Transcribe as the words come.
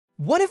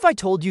What if I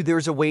told you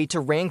there's a way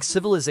to rank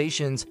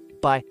civilizations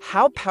by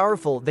how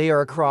powerful they are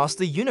across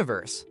the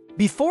universe?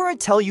 Before I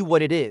tell you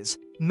what it is,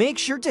 make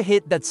sure to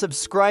hit that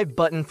subscribe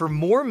button for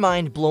more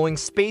mind-blowing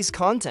space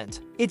content.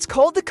 It's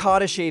called the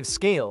Kardashev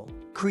Scale,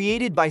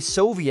 created by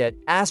Soviet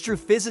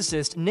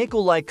astrophysicist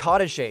Nikolai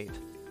Kardashev.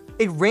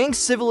 It ranks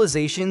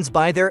civilizations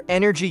by their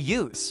energy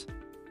use.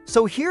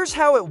 So here's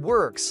how it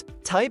works.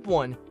 Type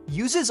 1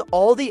 uses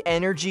all the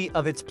energy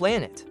of its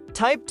planet.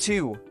 Type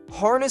 2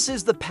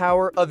 harnesses the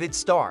power of its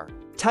star.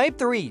 Type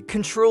 3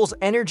 controls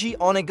energy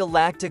on a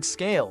galactic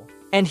scale.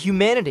 And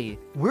humanity,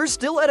 we're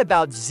still at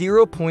about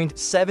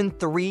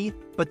 0.73,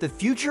 but the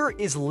future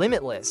is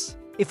limitless.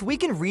 If we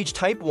can reach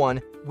Type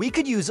 1, we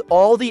could use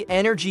all the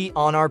energy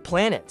on our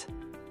planet.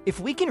 If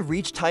we can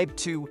reach Type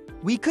 2,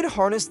 we could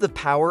harness the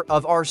power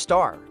of our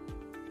star.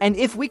 And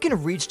if we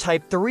can reach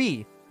Type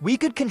 3, we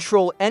could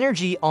control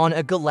energy on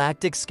a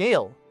galactic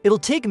scale. It'll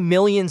take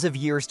millions of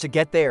years to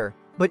get there,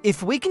 but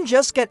if we can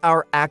just get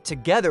our act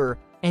together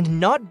and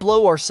not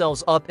blow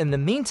ourselves up in the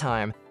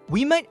meantime,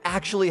 we might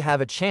actually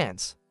have a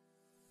chance.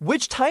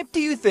 Which type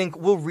do you think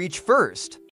will reach first?